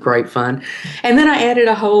that was a great fun. And then I added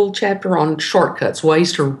a whole chapter on shortcuts,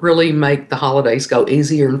 ways to really make the holidays go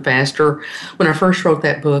easier and faster. When I first wrote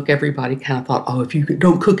that book, everybody kind of thought, if you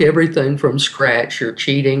don't cook everything from scratch, you're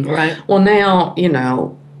cheating. Right. Well, now,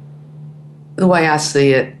 the way I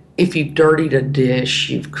see it, if you've dirtied a dish,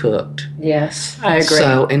 you've cooked. Yes, I agree.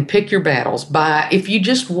 So, and pick your battles. If you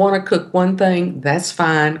just want to cook one thing, that's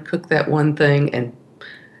fine. Cook that one thing and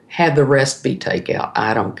have the rest be takeout.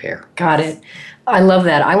 I don't care. Got it. I love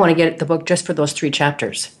that. I want to get the book just for those 3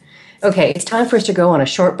 chapters. Okay, it's time for us to go on a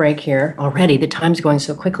short break here. Already, the time's going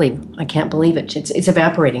so quickly. I can't believe it. It's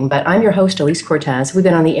evaporating. But I'm your host, Elise Cortez. We've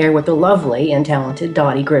been on the air with the lovely and talented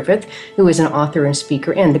Dottie Griffith, who is an author and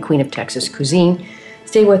speaker and the queen of Texas cuisine.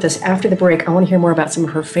 Stay with us. After the break, I want to hear more about some of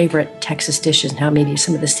her favorite Texas dishes and how maybe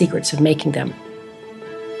some of the secrets of making them.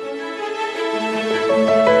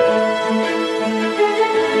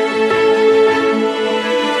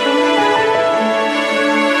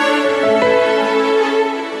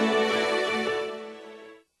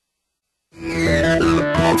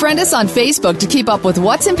 Friend us on Facebook to keep up with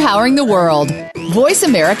what's empowering the world. Voice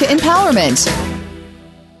America Empowerment.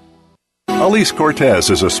 Elise Cortez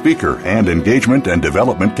is a speaker and engagement and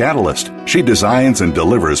development catalyst. She designs and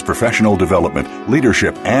delivers professional development,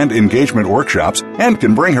 leadership, and engagement workshops and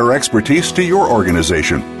can bring her expertise to your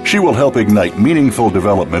organization. She will help ignite meaningful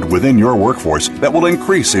development within your workforce that will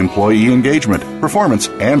increase employee engagement, performance,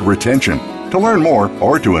 and retention. To learn more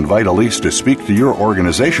or to invite Elise to speak to your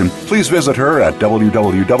organization, please visit her at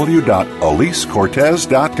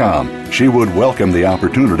www.elisecortez.com. She would welcome the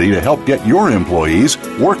opportunity to help get your employees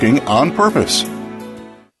working on purpose.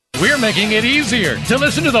 We're making it easier to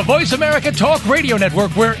listen to the Voice America Talk Radio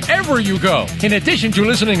Network wherever you go. In addition to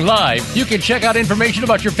listening live, you can check out information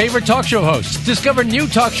about your favorite talk show hosts, discover new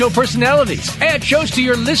talk show personalities, add shows to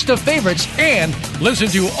your list of favorites, and listen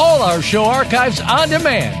to all our show archives on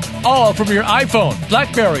demand. All from your iPhone,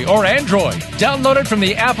 BlackBerry, or Android. Download it from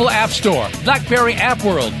the Apple App Store, BlackBerry App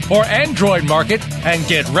World, or Android Market, and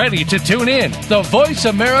get ready to tune in. The Voice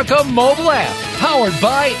America mobile app, powered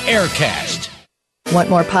by Aircast. Want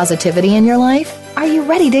more positivity in your life? Are you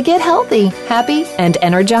ready to get healthy, happy, and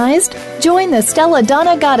energized? Join the Stella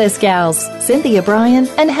Donna Goddess Gals, Cynthia Bryan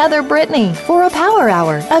and Heather Brittany, for a power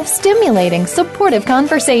hour of stimulating, supportive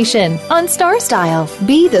conversation on Star Style.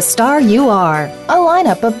 Be the star you are. A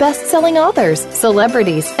lineup of best-selling authors,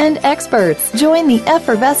 celebrities, and experts. Join the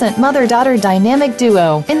effervescent mother-daughter dynamic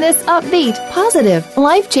duo in this upbeat, positive,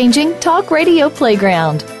 life-changing talk radio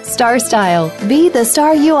playground. Star Style. Be the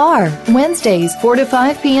star you are. Wednesdays, 4 to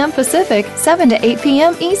 5 p.m. Pacific, 7 to 8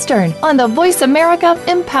 p.m. Eastern on the Voice America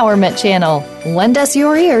Empowerment Channel. Lend us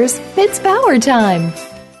your ears. It's power time.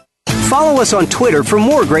 Follow us on Twitter for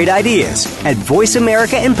more great ideas at Voice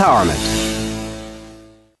America Empowerment.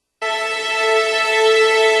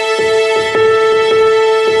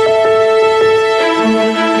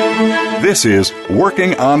 This is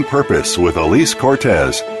Working on Purpose with Elise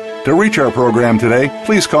Cortez. To reach our program today,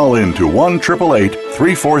 please call in to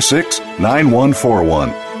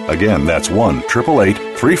 1-888-346-9141. Again, that's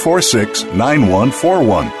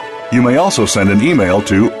 1-888-346-9141. You may also send an email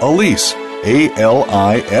to Elise,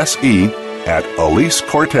 A-L-I-S-E, at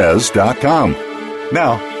EliseCortez.com.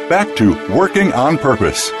 Now, back to Working on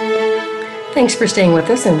Purpose. Thanks for staying with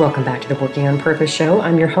us, and welcome back to the Working on Purpose show.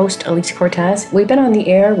 I'm your host, Elise Cortez. We've been on the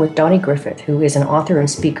air with Dottie Griffith, who is an author and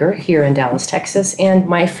speaker here in Dallas, Texas, and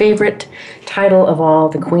my favorite title of all,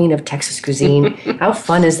 the Queen of Texas Cuisine. How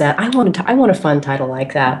fun is that? I want a fun title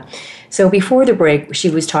like that. So before the break, she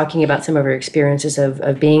was talking about some of her experiences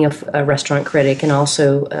of being a restaurant critic, and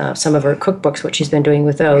also some of her cookbooks, what she's been doing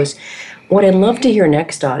with those. What I'd love to hear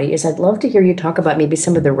next, Dottie, is I'd love to hear you talk about maybe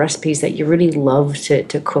some of the recipes that you really love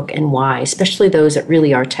to cook and why, especially those that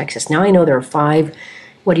really are Texas. Now, I know there are 5,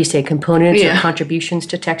 components or contributions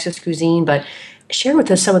to Texas cuisine, but share with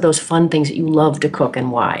us some of those fun things that you love to cook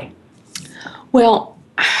and why. Well,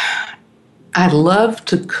 I love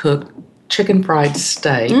to cook chicken fried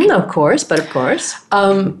steak. Of course.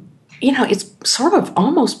 It's sort of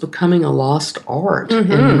almost becoming a lost art,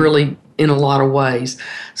 and really in a lot of ways.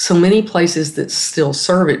 So many places that still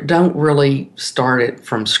serve it don't really start it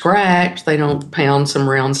from scratch. They don't pound some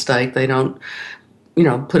round steak. They don't,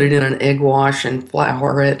 put it in an egg wash and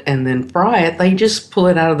flour it and then fry it. They just pull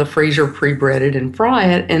it out of the freezer, pre-breaded, and fry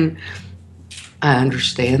it. And I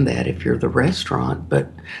understand that if you're the restaurant, but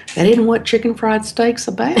that isn't what chicken fried steak's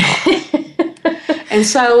about. And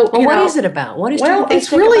so, what is it about? What is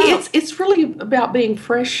it's really about being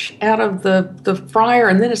fresh out of the fryer,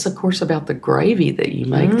 and then it's of course about the gravy that you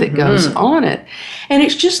make that goes on it. And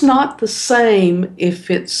it's just not the same if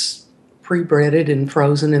it's pre-breaded and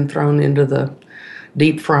frozen and thrown into the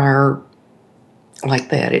deep fryer like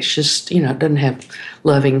that. It's just, it doesn't have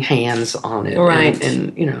loving hands on it. Right.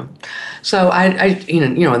 And so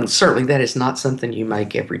and certainly that is not something you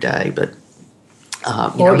make every day, but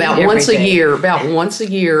about once a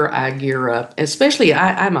year, I gear up. Especially,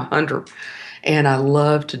 I'm a hunter, and I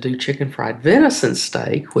love to do chicken fried venison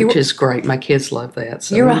steak, which is great. My kids love that.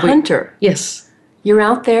 So you're a hunter. Yes. You're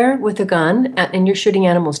out there with a gun, and you're shooting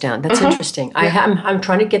animals down. That's interesting. Yeah. I'm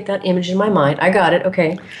trying to get that image in my mind. I got it.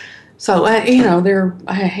 Okay. So, I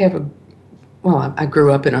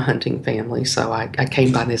grew up in a hunting family, so I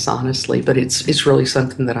came by this honestly, but it's really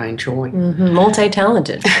something that I enjoy.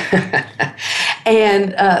 Multi-talented.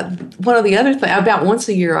 And one of the other things, about once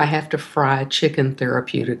a year, I have to fry chicken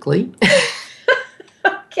therapeutically.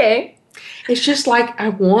 Okay. It's just like I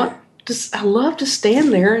love to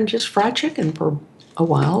stand there and just fry chicken for a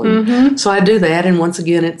while. And so I do that, and once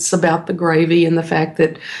again, it's about the gravy and the fact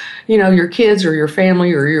that, your kids or your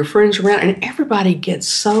family or your friends around, and everybody gets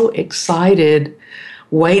so excited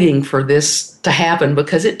waiting for this to happen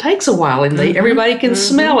because it takes a while, and everybody can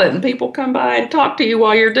smell it, and people come by and talk to you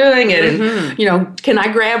while you're doing it, and, can I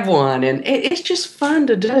grab one? And it's just fun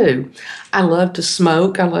to do. I love to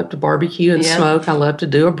smoke. I love to barbecue and smoke. I love to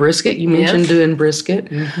do a brisket. You mentioned doing brisket.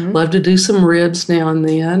 Love to do some ribs now and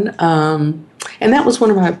then. And that was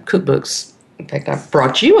one of my cookbooks. In fact, I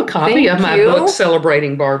brought you a copy of my book,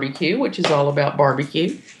 Celebrating Barbecue, which is all about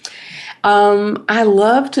barbecue. I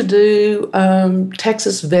love to do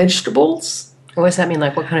Texas vegetables. What does that mean?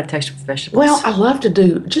 Like what kind of Texas vegetables? Well, I love to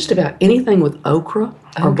do just about anything with okra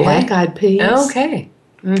or black-eyed peas. Okay.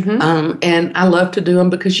 And I love to do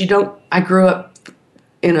them because I grew up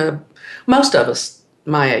most of us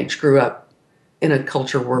my age grew up in a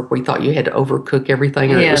culture where we thought you had to overcook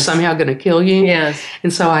everything or it was somehow going to kill you. Yes.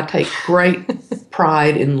 And so I take great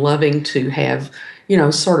pride in loving to have,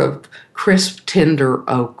 sort of crisp, tender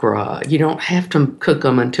okra. You don't have to cook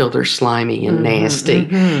them until they're slimy and nasty.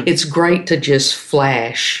 It's great to just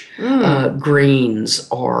flash greens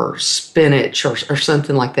or spinach or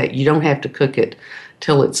something like that. You don't have to cook it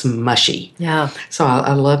till it's mushy. Yeah. So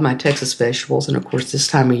I love my Texas vegetables, and of course this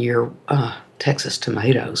time of year, Texas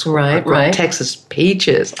tomatoes. Right. Texas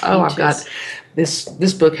peaches. Oh, I've got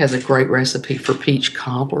this book has a great recipe for peach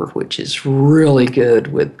cobbler, which is really good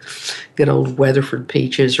with good old Weatherford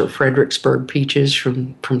peaches or Fredericksburg peaches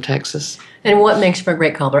from Texas. And what makes for a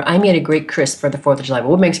great cobbler? I made a great crisp for the 4th of July, but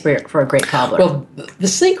what makes for a great cobbler? Well, the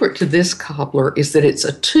secret to this cobbler is that it's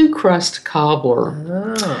a 2-crust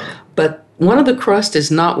cobbler, but one of the crust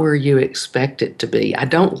is not where you expect it to be. I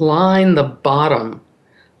don't line the bottom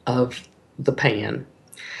of the pan.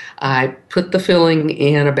 I put the filling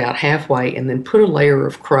in about halfway and then put a layer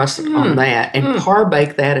of crust on that and par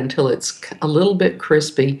bake that until it's a little bit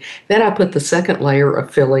crispy. Then I put the second layer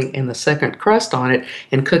of filling and the second crust on it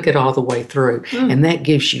and cook it all the way through. And that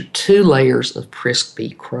gives you 2 layers of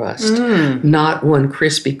crispy crust, not one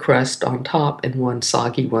crispy crust on top and one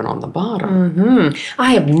soggy one on the bottom.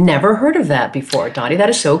 I have never heard of that before, Dottie.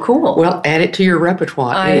 That is so cool. Well, add it to your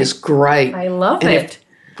repertoire. It is great. I love and it.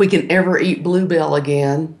 If we can ever eat Bluebell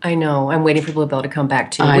again. I know. I'm waiting for Bluebell to come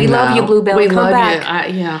back, too. We love you, Bluebell. We come love back.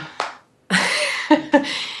 You.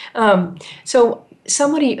 Yeah. So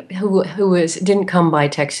somebody who didn't come by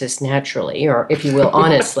Texas naturally, or if you will,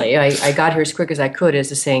 honestly, I got here as quick as I could, as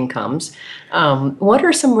the saying comes. What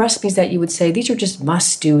are some recipes that you would say, these are just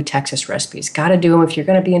must-do Texas recipes? Got to do them. If you're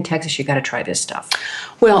going to be in Texas, you got to try this stuff.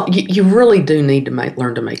 Well, you really do need to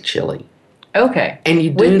learn to make chili. Okay. And you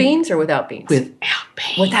do, with beans or without beans? Without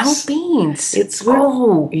beans. Without beans.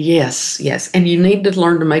 Yes. And you need to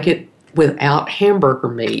learn to make it without hamburger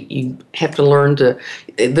meat. You have to learn to.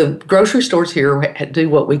 The grocery stores here do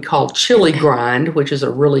what we call chili grind, which is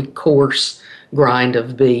a really coarse grind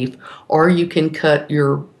of beef, or you can cut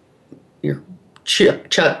your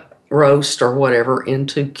chuck roast or whatever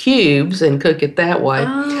into cubes and cook it that way.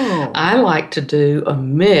 Oh. I like to do a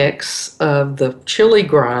mix of the chili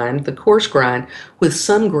grind, the coarse grind, with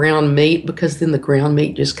some ground meat, because then the ground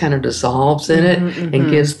meat just kind of dissolves in it and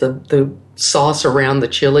gives the sauce around the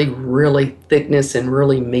chili really thickness and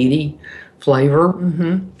really meaty flavor.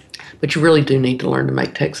 But you really do need to learn to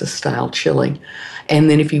make Texas-style chili. And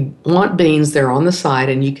then if you want beans, they're on the side,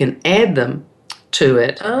 and you can add them to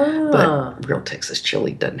it, but real Texas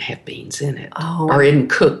chili doesn't have beans in it or isn't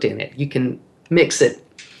cooked in it. You can mix it.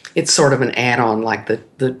 It's sort of an add-on, like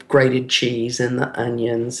the grated cheese and the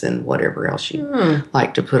onions and whatever else you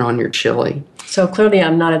like to put on your chili. So clearly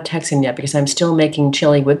I'm not a Texan yet, because I'm still making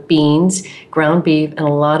chili with beans, ground beef, and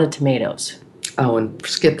a lot of tomatoes. Oh, and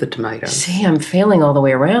skip the tomatoes. See, I'm failing all the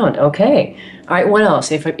way around. Okay. All right, what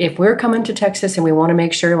else? If we're coming to Texas and we want to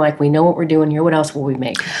make sure, like, we know what we're doing here, what else will we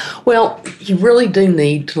make? Well, you really do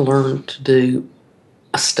need to learn to do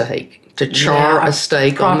a steak, to char a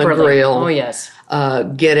steak properly on the grill. Oh, yes.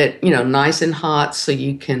 Get it, nice and hot so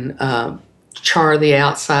you can char the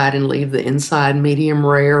outside and leave the inside medium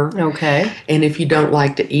rare. Okay. And if you don't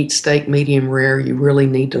like to eat steak medium rare, you really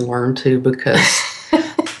need to learn to, because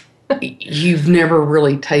you've never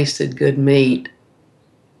really tasted good meat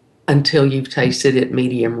until you've tasted it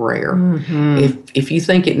medium rare. If you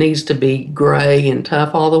think it needs to be gray and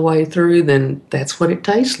tough all the way through, then that's what it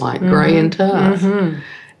tastes like, gray and tough.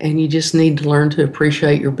 And you just need to learn to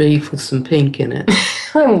appreciate your beef with some pink in it.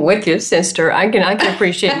 I'm with you, sister. I can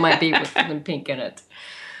appreciate my beef with some pink in it.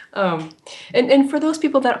 And for those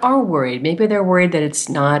people that are worried, maybe they're worried that it's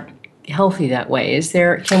not healthy that way.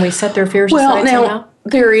 Can we set their fears aside somehow?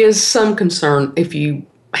 There is some concern if you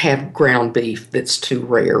have ground beef that's too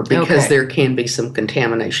rare, because there can be some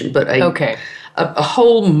contamination. But a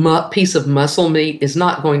whole piece of muscle meat is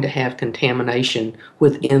not going to have contamination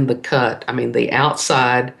within the cut. I mean, the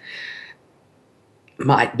outside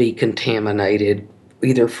might be contaminated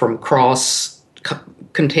either from cross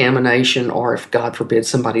contamination, or if, God forbid,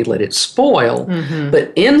 somebody let it spoil.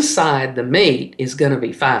 But inside the meat is going to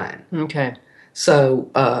be fine. Okay. So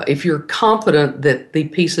if you're confident that the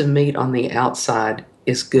piece of meat on the outside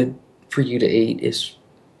is good for you to eat, is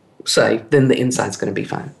safe, then the inside's going to be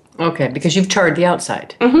fine. Okay, because you've charred the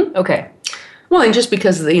outside. Okay. Well, and just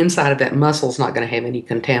because the inside of that muscle is not going to have any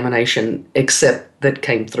contamination except that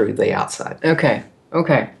came through the outside. Okay.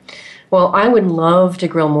 Well, I would love to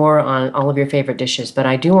grill more on all of your favorite dishes, but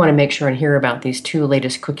I do want to make sure and hear about these 2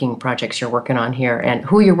 latest cooking projects you're working on here, and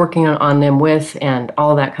who you're working on them with, and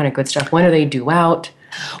all that kind of good stuff. When are they due out?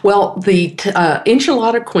 Well, the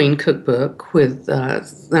Enchilada Queen cookbook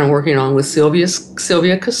that I'm working on with Sylvia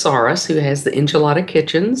Casares, who has the Enchilada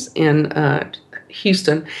Kitchens in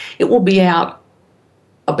Houston, it will be out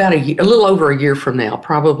about a little over a year from now,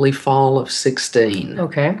 probably fall of 16.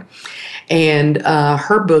 Okay. And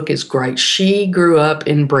her book is great. She grew up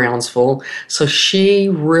in Brownsville, so she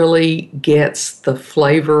really gets the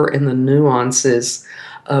flavor and the nuances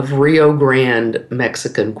of Rio Grande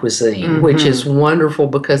Mexican cuisine, which is wonderful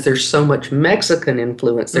because there's so much Mexican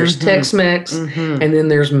influence. There's Tex-Mex, and then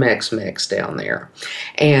there's Mex-Mex down there.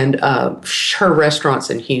 And her restaurants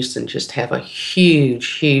in Houston just have a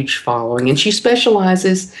huge, huge following. And she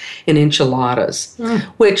specializes in enchiladas,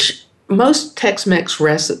 which most Tex-Mex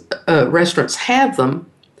restaurants have them,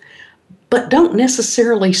 but don't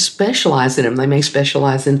necessarily specialize in them. They may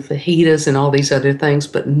specialize in fajitas and all these other things,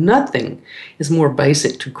 but nothing is more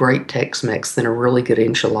basic to great Tex-Mex than a really good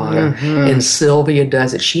enchilada. And Sylvia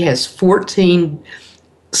does it. She has 14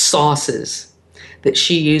 sauces that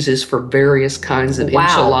she uses for various kinds of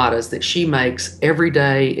enchiladas that she makes every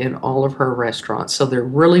day in all of her restaurants. So they're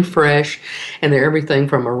really fresh, and they're everything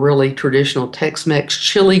from a really traditional Tex-Mex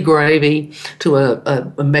chili gravy to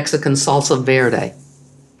a Mexican salsa verde.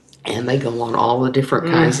 And they go on all the different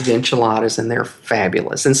kinds of enchiladas, and they're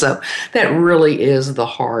fabulous. And so that really is the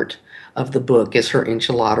heart of the book, is her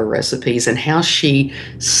enchilada recipes and how she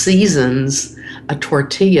seasons a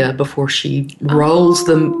tortilla before she rolls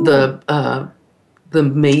the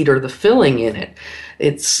meat or the filling in it.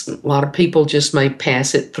 It's a lot of people just may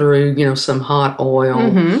pass it through, some hot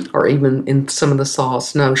oil or even in some of the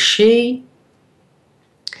sauce. No, she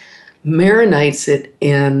marinates it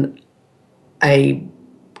in a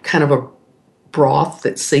kind of a broth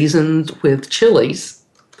that's seasoned with chilies,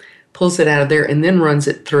 pulls it out of there, and then runs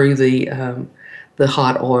it through the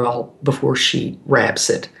hot oil before she wraps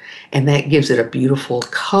it. And that gives it a beautiful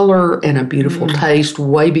color and a beautiful taste,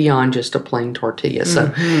 way beyond just a plain tortilla.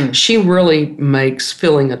 So she really makes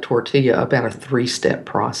filling a tortilla about a 3-step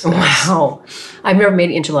process. Wow. I've never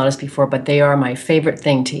made enchiladas before, but they are my favorite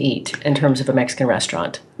thing to eat in terms of a Mexican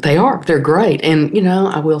restaurant. They are. They're great. And,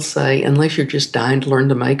 I will say, unless you're just dying to learn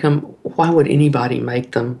to make them, why would anybody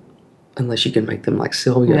make them unless you can make them like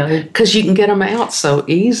Sylvia? Because you can get them out so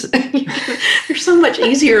easy. They're so much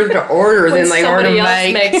easier to order than they are to make. Somebody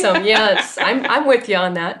else makes them, yes. I'm with you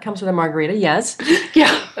on that. Comes with a margarita, yes.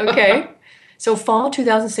 Yeah. Okay. So fall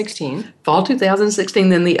 2016. Fall 2016.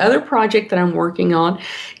 Then the other project that I'm working on,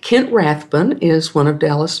 Kent Rathbun is one of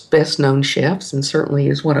Dallas' best-known chefs, and certainly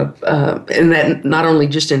is one of, and that not only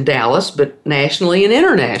just in Dallas, but nationally and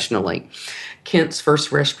internationally. Kent's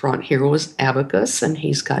first restaurant here was Abacus, and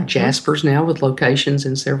he's got Jasper's now with locations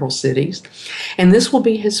in several cities. And this will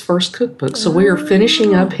be his first cookbook. So we are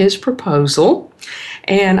finishing up his proposal.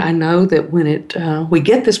 And I know that when we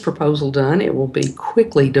get this proposal done, it will be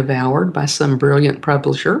quickly devoured by some brilliant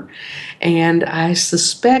publisher. And I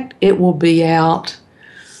suspect it will be out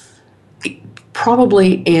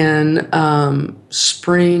probably in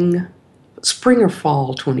spring or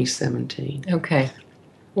fall 2017. Okay.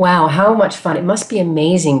 Wow, how much fun. It must be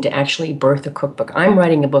amazing to actually birth a cookbook. I'm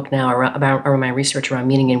writing a book now about my research around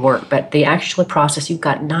meaning and work, but the actual process, you've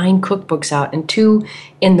got 9 cookbooks out and 2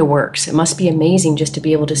 in the works. It must be amazing just to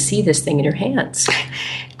be able to see this thing in your hands.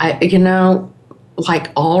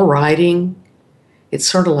 Like all writing, it's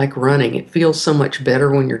sort of like running. It feels so much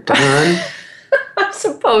better when you're done. I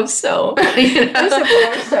suppose so. I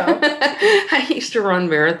suppose so. I used to run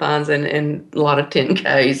marathons and a lot of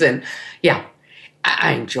 10Ks, and yeah,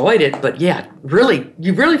 I enjoyed it, but yeah, really,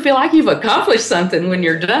 you really feel like you've accomplished something when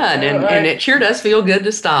you're done, and it sure does feel good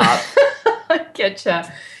to stop. I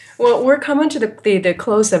getcha. Well, we're coming to the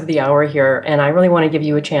close of the hour here, and I really want to give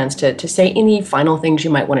you a chance to say any final things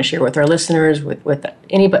you might want to share with our listeners, with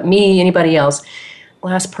anybody else.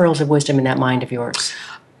 Last pearls of wisdom in that mind of yours.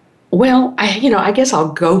 Well, I guess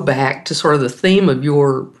I'll go back to sort of the theme of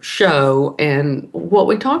your show and what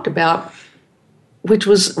we talked about, which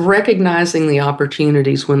was recognizing the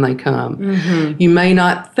opportunities when they come. You may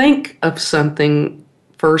not think of something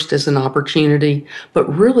first as an opportunity, but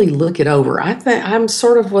really look it over. I'm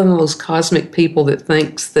sort of one of those cosmic people that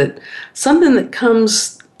thinks that something that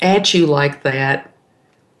comes at you like that,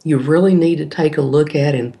 you really need to take a look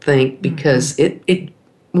at and think, because it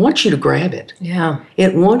wants you to grab it. Yeah.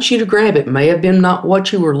 It wants you to grab it. May have been not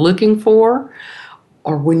what you were looking for,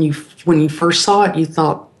 or when you first saw it, you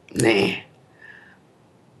thought, nah.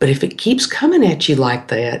 But if it keeps coming at you like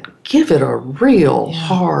that, give it a real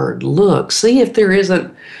hard look. See if there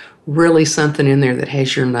isn't really something in there that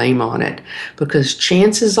has your name on it. Because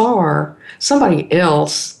chances are somebody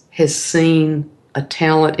else has seen a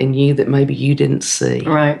talent in you that maybe you didn't see.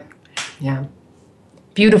 Right. Yeah.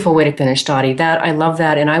 Beautiful way to finish, Dottie. I love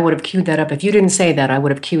that, and I would have queued that up. If you didn't say that, I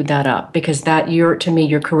would have queued that up, because to me,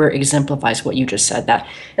 your career exemplifies what you just said.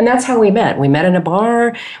 And that's how we met. We met in a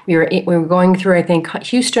bar. We were going through, I think,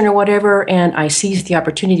 Houston or whatever, and I seized the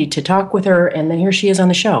opportunity to talk with her, and then here she is on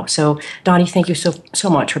the show. So, Dottie, thank you so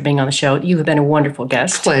much for being on the show. You have been a wonderful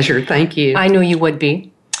guest. Pleasure. Thank you. I knew you would be.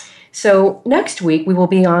 So next week, we will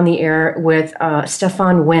be on the air with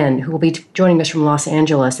Stefan Wen, who will be joining us from Los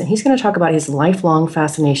Angeles. And he's going to talk about his lifelong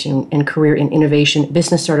fascination and career in innovation,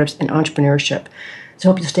 business startups, and entrepreneurship. So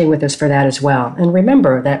I hope you'll stay with us for that as well. And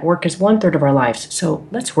remember that work is 1/3 of our lives. So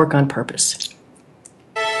let's work on purpose.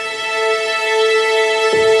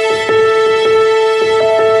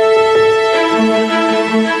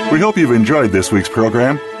 We hope you've enjoyed this week's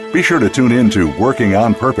program. Be sure to tune in to Working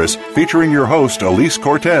on Purpose, featuring your host, Elise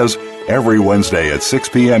Cortez, every Wednesday at 6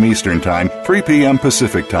 p.m. Eastern Time, 3 p.m.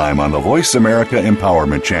 Pacific Time on the Voice America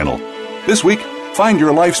Empowerment Channel. This week, find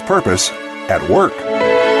your life's purpose at work.